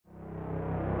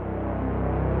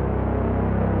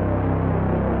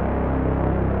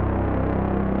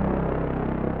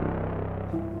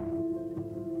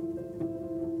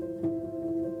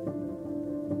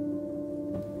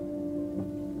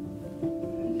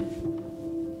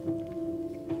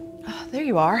there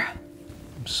you are.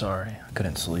 I'm sorry, I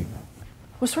couldn't sleep.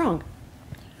 What's wrong?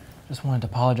 Just wanted to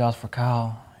apologize for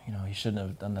Kyle. You know, he shouldn't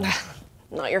have done that.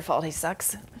 Not your fault, he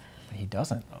sucks. But he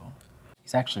doesn't, though.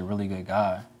 He's actually a really good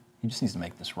guy. He just needs to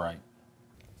make this right.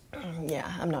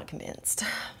 Yeah, I'm not convinced.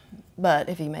 But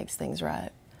if he makes things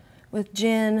right with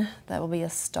Jen, that will be a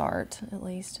start, at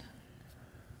least.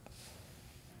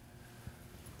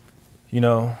 You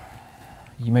know,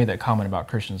 you made that comment about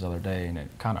Christians the other day, and it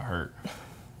kind of hurt. I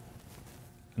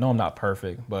know I'm not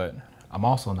perfect, but I'm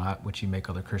also not what you make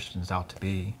other Christians out to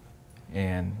be.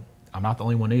 And I'm not the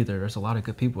only one either. There's a lot of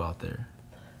good people out there.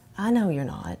 I know you're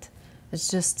not. It's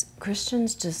just,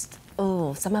 Christians just,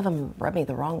 oh, some of them rub me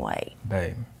the wrong way.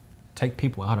 Babe, take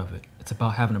people out of it. It's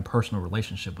about having a personal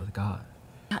relationship with God.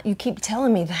 You keep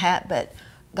telling me that, but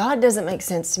God doesn't make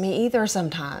sense to me either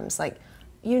sometimes. Like,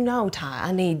 you know, Ty,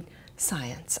 I need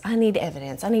science. I need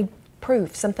evidence. I need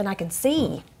proof, something I can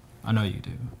see. I know you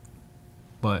do.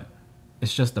 But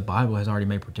it's just the Bible has already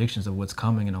made predictions of what's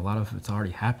coming, and a lot of it's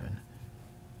already happened.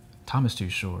 Time is too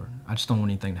short. I just don't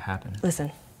want anything to happen.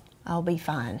 Listen, I'll be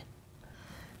fine.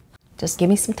 Just give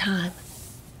me some time.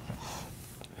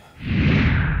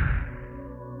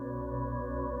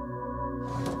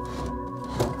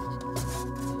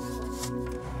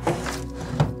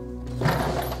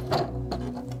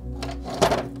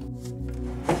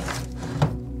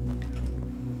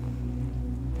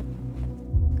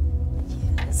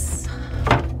 Yes.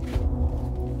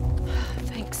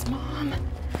 Thanks, Mom.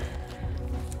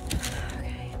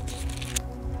 Okay.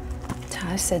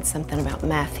 Ty said something about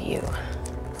Matthew.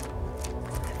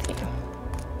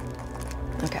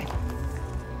 Okay,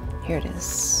 here it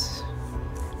is.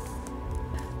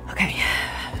 Okay.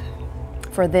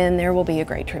 For then there will be a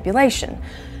great tribulation,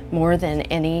 more than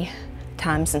any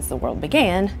time since the world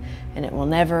began, and it will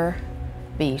never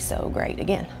be so great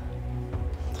again.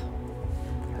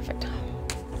 Perfect.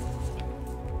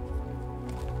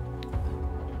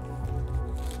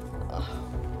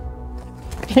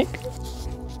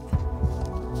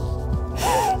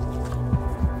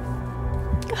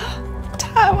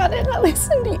 Ty, why didn't I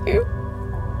listen to you?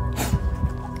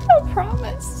 I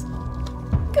promise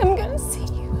I'm gonna see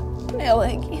you in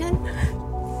LA again.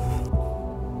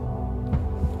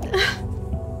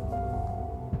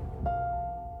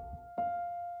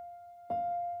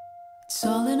 It's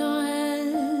all in our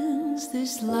hands,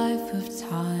 this life of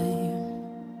time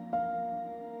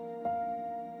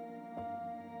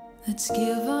that's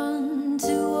given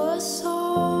to us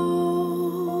all.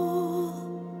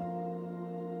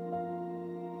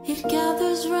 It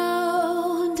gathers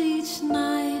round each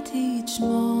night, each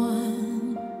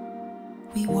morn.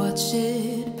 We watch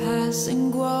it pass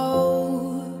and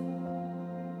grow.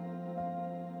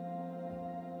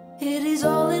 It is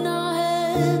all in our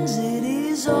hands, it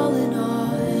is all in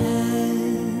our hands.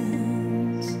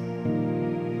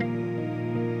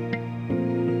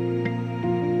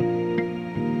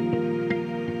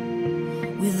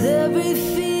 With every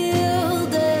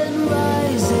field and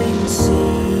rising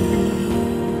sea,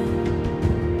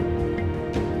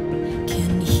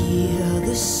 can hear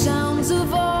the sounds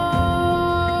of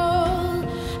all,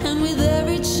 and with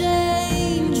every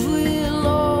change we'll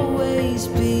always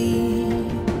be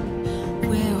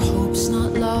where hope's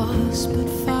not lost but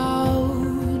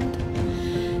found.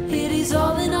 It is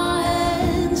all in our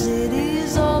hands, it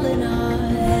is all in our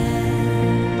hands.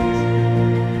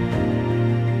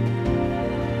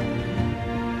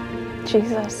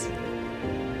 Jesus,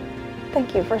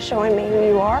 thank you for showing me who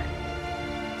you are.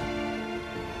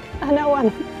 I know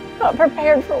I'm not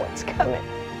prepared for what's coming,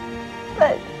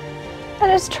 but I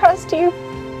just trust you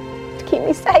to keep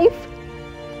me safe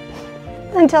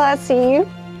until I see you,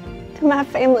 to my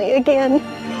family again.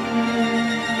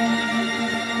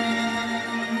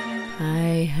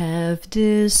 I have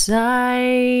decided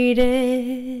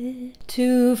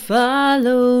to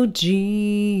follow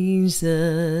Jesus.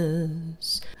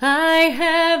 I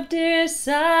have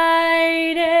decided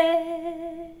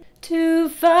to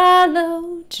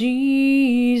follow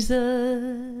Jesus.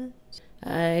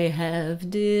 I have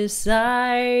decided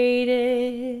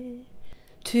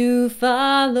to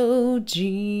follow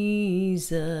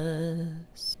Jesus.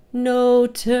 No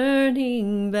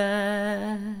turning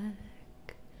back,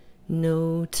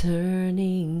 no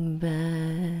turning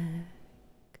back.